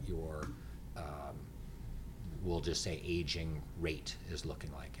of what your, we'll just say, aging rate is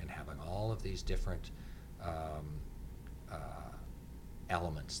looking like, and having all of these different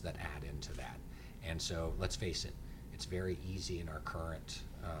elements that add into that. And so let's face it, it's very easy in our current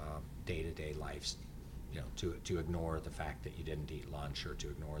day-to-day lives, to ignore the fact that you didn't eat lunch, or to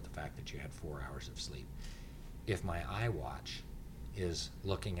ignore the fact that you had 4 hours of sleep. If my iWatch is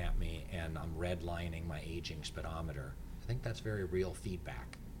looking at me and I'm redlining my aging speedometer, I think that's very real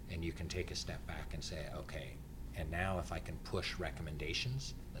feedback. And you can take a step back and say, okay, and now if I can push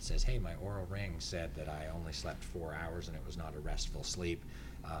recommendations that says, hey, my Oura Ring said that I only slept 4 hours and it was not a restful sleep,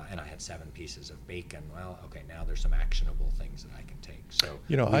 and I had 7 pieces of bacon. Well, okay, now there's some actionable things that I can take. So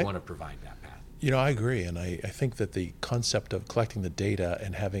we want to provide that path. I agree, and I think that the concept of collecting the data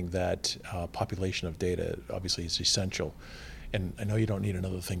and having that population of data obviously is essential. And I know you don't need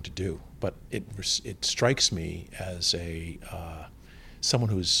another thing to do, but it strikes me as someone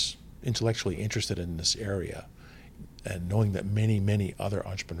who's intellectually interested in this area, and knowing that many, many other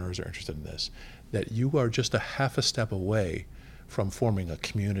entrepreneurs are interested in this, that you are just a half a step away from forming a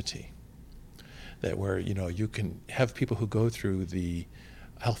community. That where you can have people who go through the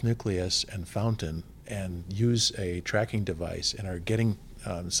Health Nucleus and Fountain and use a tracking device and are getting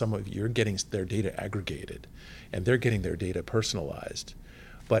you're getting their data aggregated, and they're getting their data personalized.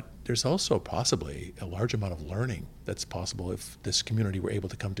 But there's also possibly a large amount of learning that's possible if this community were able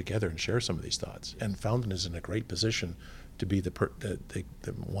to come together and share some of these thoughts. And Fountain is in a great position to be the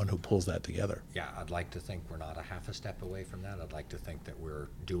one who pulls that together. Yeah, I'd like to think we're not a half a step away from that. I'd like to think that we're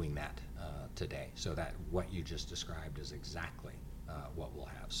doing that today. So that what you just described is exactly what we'll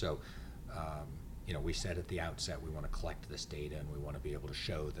have. So, we said at the outset we want to collect this data and we want to be able to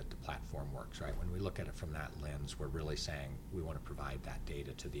show that the platform works, right? When we look at it from that lens, we're really saying we want to provide that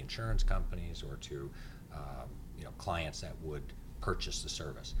data to the insurance companies or to clients that would purchase the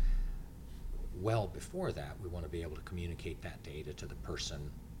service. Well, before that, we want to be able to communicate that data to the person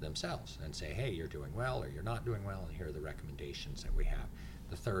themselves and say, hey, you're doing well or you're not doing well, and here are the recommendations that we have.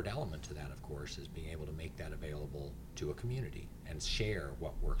 The third element to that, of course, is being able to make that available to a community and share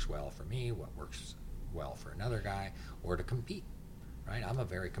what works well for me, what works well for another guy, or to compete, right? I'm a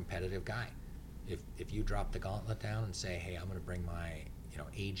very competitive guy. If you drop the gauntlet down and say, hey, I'm going to bring my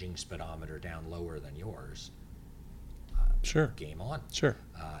aging speedometer down lower than yours, sure, game on. Sure.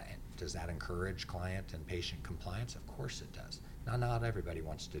 Does that encourage client and patient compliance? Of course it does. Now, not everybody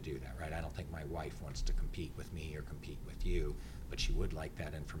wants to do that, right? I don't think my wife wants to compete with me or compete with you, but she would like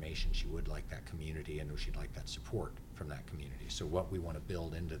that information, she would like that community, and she'd like that support from that community. So what we want to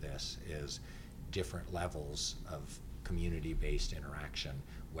build into this is different levels of community-based interaction,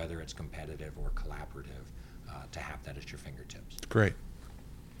 whether it's competitive or collaborative, to have that at your fingertips. Great.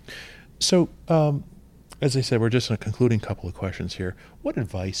 So, as I said, we're just in a concluding couple of questions here. What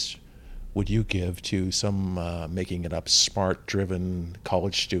advice would you give to some making it up, smart, driven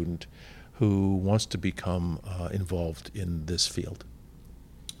college student who wants to become involved in this field?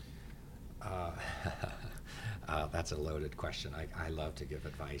 That's a loaded question. I love to give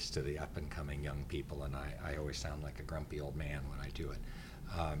advice to the up-and-coming young people, and I always sound like a grumpy old man when I do it.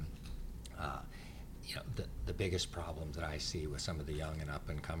 The biggest problem that I see with some of the young and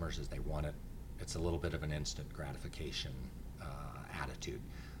up-and-comers is they want it. It's a little bit of an instant gratification attitude.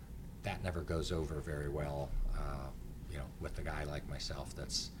 That never goes over very well, with a guy like myself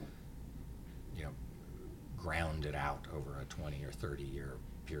that's, grounded out over a 20 or 30 year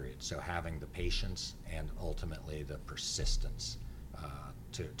period. So having the patience and ultimately the persistence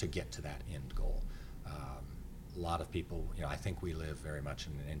to get to that end goal. A lot of people, I think we live very much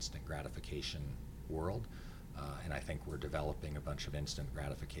in an instant gratification world, and I think we're developing a bunch of instant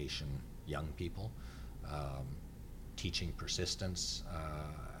gratification young people. Teaching persistence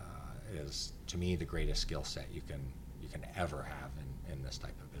is, to me, the greatest skill set you can ever have in this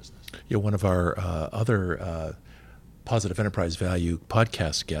type of business. One of our other Positive Enterprise Value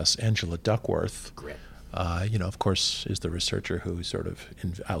podcast guests, Angela Duckworth, Grit. Of course, is the researcher who sort of,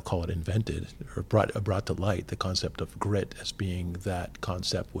 I'll call it invented, or brought to light the concept of grit as being that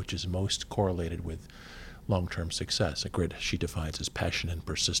concept which is most correlated with long-term success. A grit she defines as passion and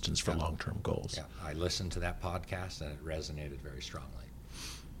persistence for long-term goals. Yeah, I listened to that podcast and it resonated very strongly.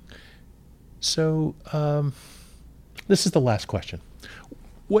 So, this is the last question.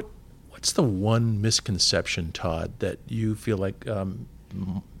 What's the one misconception, Todd, that you feel like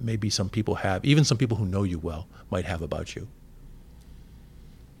maybe some people have, even some people who know you well, might have about you?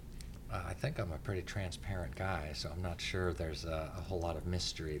 I think I'm a pretty transparent guy, so I'm not sure there's a whole lot of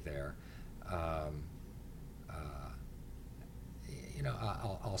mystery there.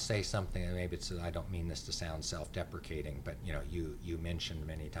 I'll say something, and maybe I don't mean this to sound self-deprecating, but you mentioned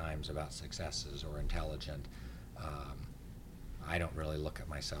many times about successes or intelligent. I don't really look at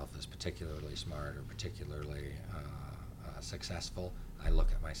myself as particularly smart or particularly successful. I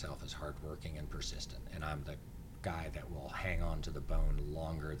look at myself as hardworking and persistent, and I'm the guy that will hang on to the bone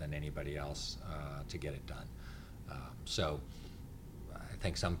longer than anybody else to get it done. So I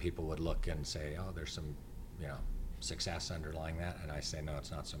think some people would look and say, oh, there's some, success underlying that, and I say, no,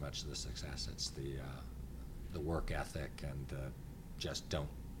 it's not so much the success, it's the work ethic and just don't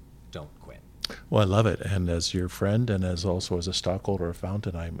quit. Well, I love it, and as your friend and as also as a stockholder of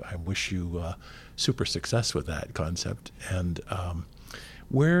Fountain, I wish you super success with that concept. And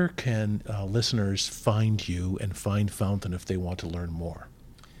where can listeners find you and find Fountain if they want to learn more?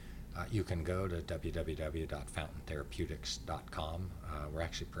 You can go to www.fountaintherapeutics.com. We're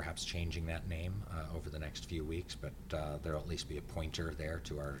actually perhaps changing that name over the next few weeks, but there'll at least be a pointer there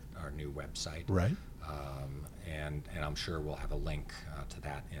to our new website. Right. And I'm sure we'll have a link to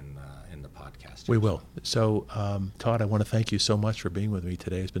that in the podcast. We will. So, Todd, I want to thank you so much for being with me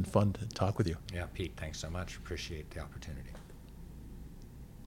today. It's been fun to talk with you. Yeah, Pete, thanks so much. Appreciate the opportunity.